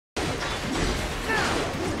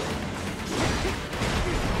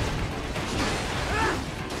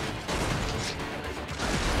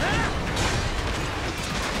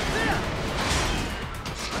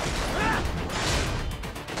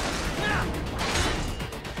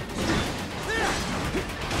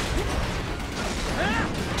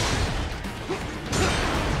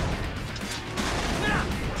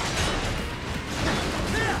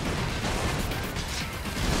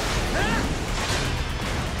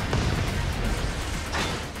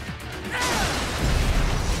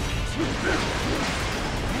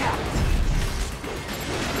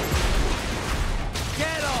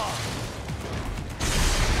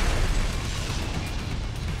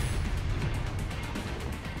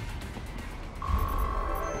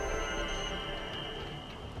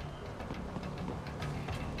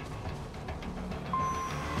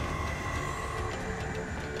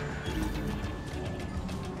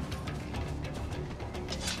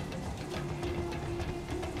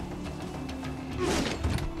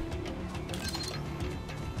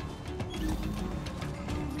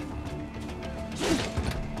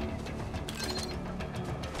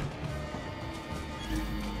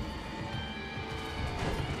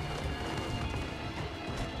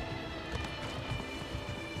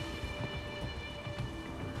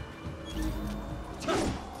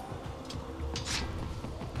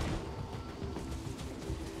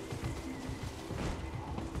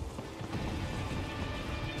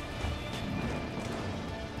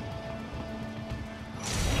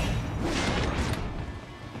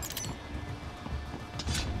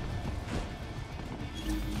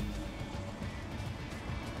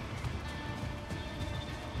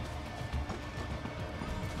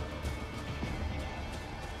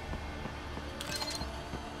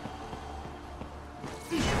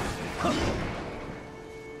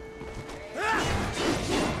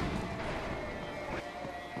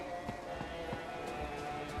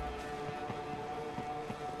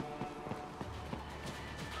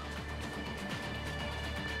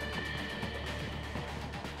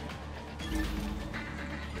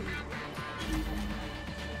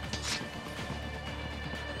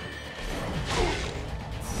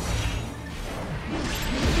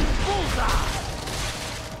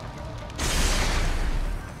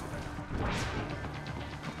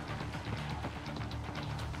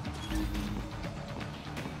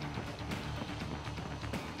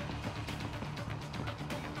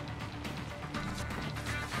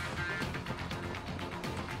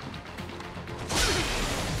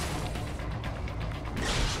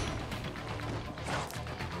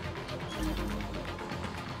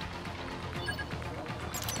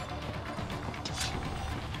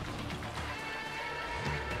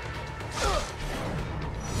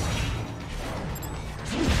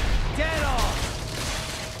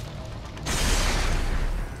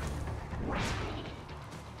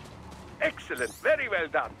Excellent. Very well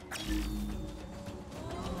done.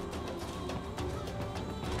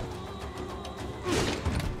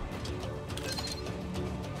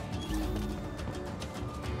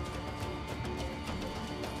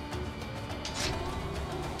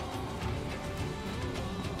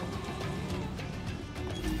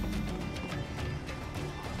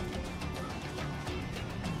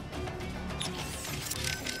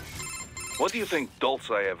 What do you think, Dulce?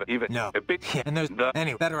 I have even No. a bit. Yeah, and there's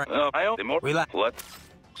any better. I only more. Relax. What?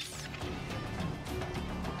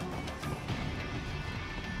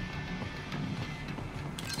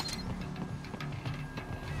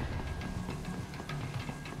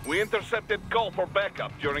 We intercepted call for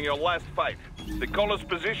backup during your last fight. The caller's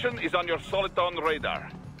position is on your Soliton radar.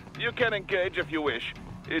 You can engage if you wish.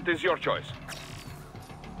 It is your choice.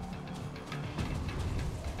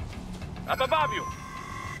 Up above you!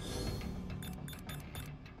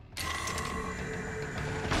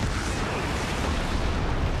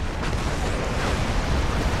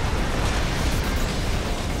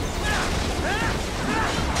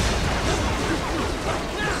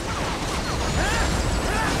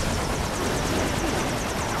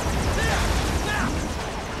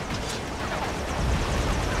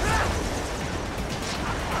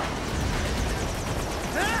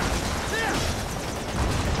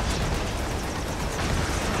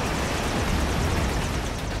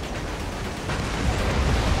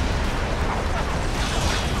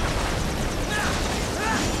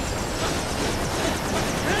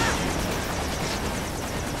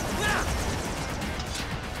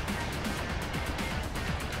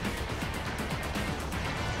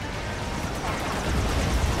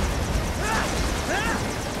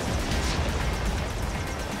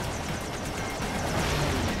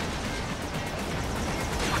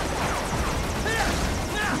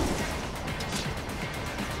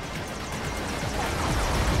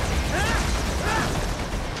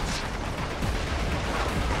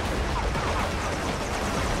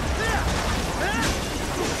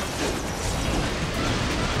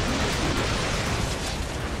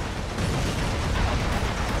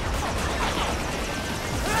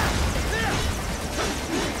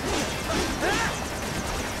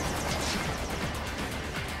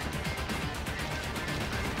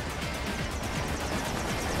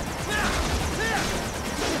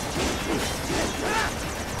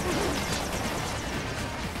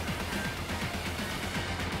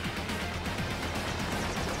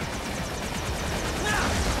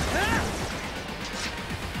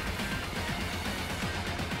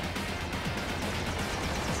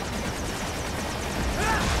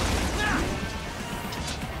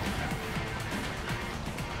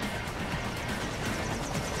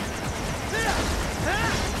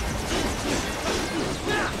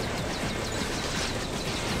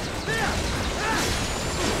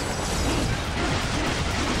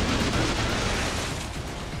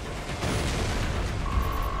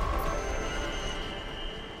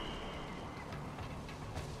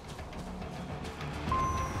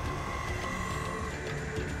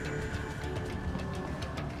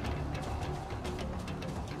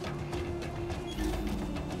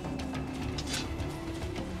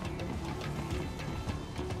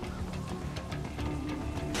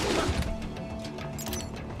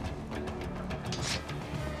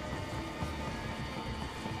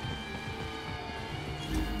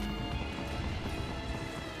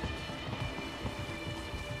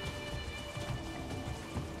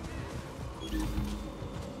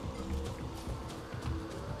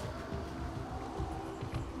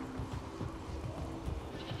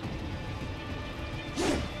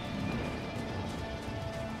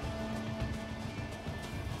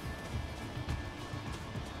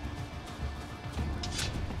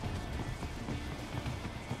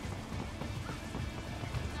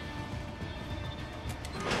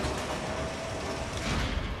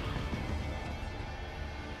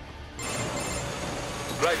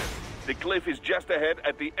 Right. The cliff is just ahead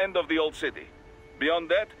at the end of the old city. Beyond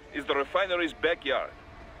that is the refinery's backyard.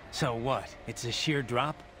 So what? It's a sheer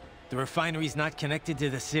drop? The refinery's not connected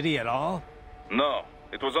to the city at all? No,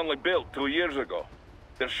 it was only built 2 years ago.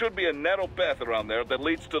 There should be a narrow path around there that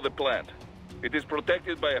leads to the plant. It is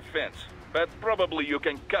protected by a fence, but probably you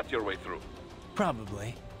can cut your way through.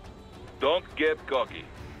 Probably. Don't get cocky.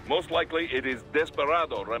 Most likely it is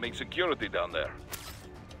Desperado running security down there.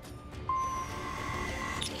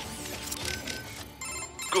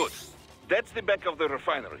 Good. That's the back of the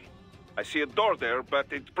refinery. I see a door there,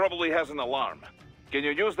 but it probably has an alarm. Can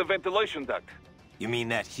you use the ventilation duct? You mean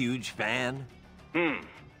that huge fan?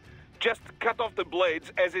 Just cut off the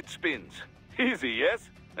blades as it spins. Easy, yes?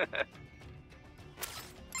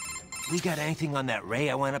 We got anything on that ray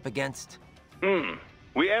I went up against?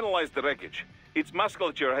 We analyzed the wreckage. Its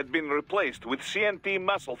musculature had been replaced with CNT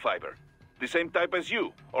muscle fiber, the same type as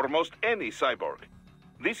you, or most any cyborg.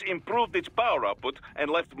 This improved its power output and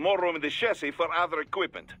left more room in the chassis for other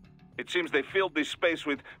equipment. It seems they filled this space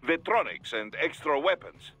with Vetronics and extra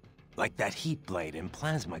weapons. Like that heat blade and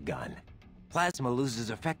plasma gun. Plasma loses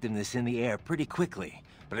effectiveness in the air pretty quickly,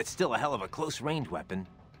 but it's still a hell of a close-range weapon.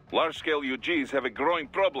 Large-scale UGs have a growing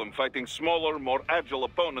problem fighting smaller, more agile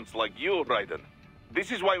opponents like you, Raiden.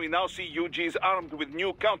 This is why we now see UGs armed with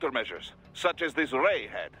new countermeasures, such as this Ray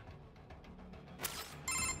had.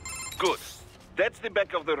 Good. That's the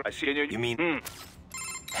back of the... I see you mean...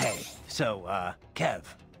 Hey, so, Kev,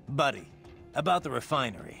 buddy, about the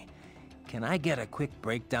refinery. Can I get a quick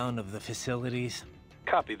breakdown of the facilities?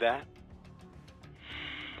 Copy that.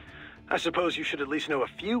 I suppose you should at least know a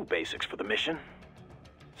few basics for the mission.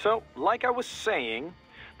 So, like I was saying,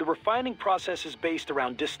 the refining process is based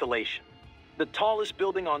around distillation. The tallest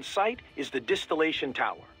building on site is the distillation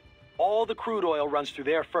tower. All the crude oil runs through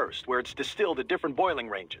there first, where it's distilled at different boiling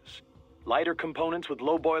ranges. Lighter components with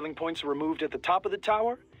low boiling points are removed at the top of the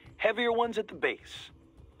tower, heavier ones at the base.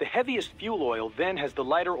 The heaviest fuel oil then has the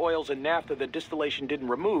lighter oils and naphtha that distillation didn't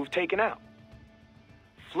remove taken out.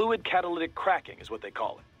 Fluid catalytic cracking is what they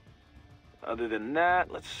call it. Other than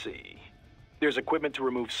that, let's see. There's equipment to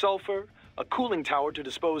remove sulfur, a cooling tower to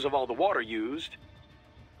dispose of all the water used.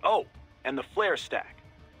 Oh, and the flare stack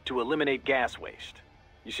to eliminate gas waste.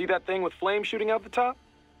 You see that thing with flames shooting out the top?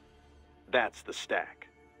 That's the stack.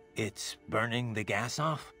 It's burning the gas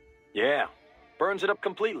off? Yeah, burns it up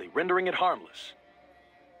completely, rendering it harmless.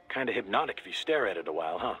 Kinda hypnotic if you stare at it a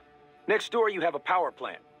while, huh? Next door you have a power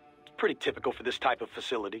plant. It's pretty typical for this type of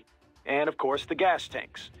facility. And of course the gas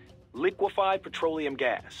tanks. Liquefied petroleum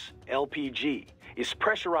gas, LPG, is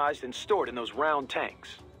pressurized and stored in those round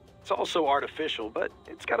tanks. It's also artificial, but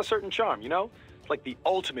it's got a certain charm, you know? It's like the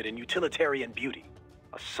ultimate in utilitarian beauty.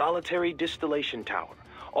 A solitary distillation tower,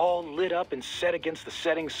 all lit up and set against the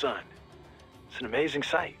setting sun. It's an amazing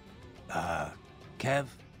sight. Kev,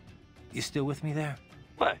 you still with me there?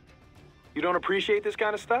 What? You don't appreciate this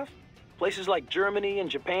kind of stuff? Places like Germany and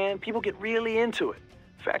Japan, people get really into it.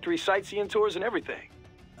 Factory sightseeing tours and everything.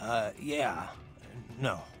 Yeah.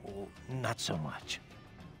 No, not so much.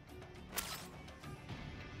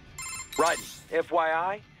 Raiden,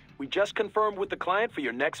 FYI, we just confirmed with the client for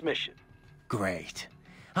your next mission. Great.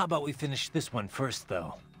 How about we finish this one first,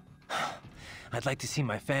 though? I'd like to see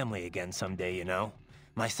my family again someday, you know?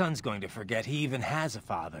 My son's going to forget he even has a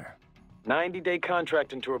father. 90-day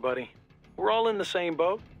contracting tour, buddy. We're all in the same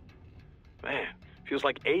boat. Man, feels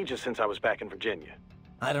like ages since I was back in Virginia.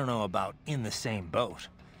 I don't know about in the same boat.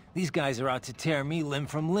 These guys are out to tear me limb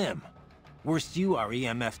from limb. Worst you are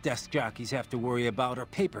EMF desk jockeys have to worry about are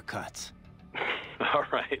paper cuts. All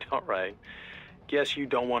right. Guess you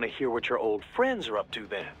don't want to hear what your old friends are up to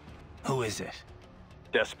then. Who is it?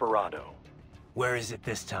 Desperado. Where is it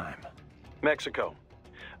this time? Mexico.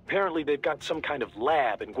 Apparently they've got some kind of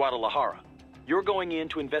lab in Guadalajara. You're going in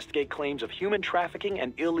to investigate claims of human trafficking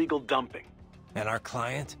and illegal dumping. And our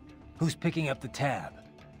client? Who's picking up the tab?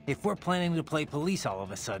 If we're planning to play police all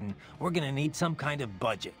of a sudden, we're gonna need some kind of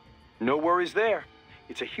budget. No worries there.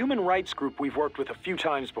 It's a human rights group we've worked with a few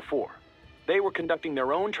times before. They were conducting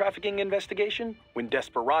their own trafficking investigation when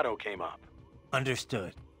Desperado came up.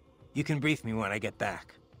 Understood. You can brief me when I get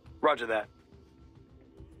back. Roger that.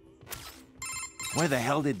 Where the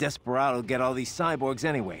hell did Desperado get all these cyborgs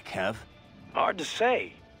anyway, Kev? Hard to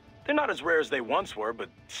say. They're not as rare as they once were, but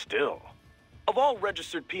still. Of all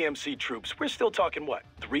registered PMC troops, we're still talking, what,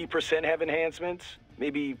 3% have enhancements?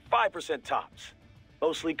 Maybe 5% tops.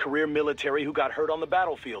 Mostly career military who got hurt on the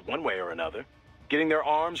battlefield one way or another. Getting their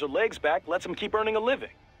arms or legs back lets them keep earning a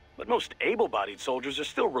living. But most able-bodied soldiers are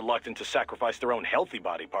still reluctant to sacrifice their own healthy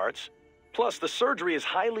body parts. Plus, the surgery is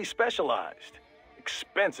highly specialized.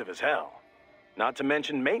 Expensive as hell. Not to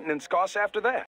mention maintenance costs after that.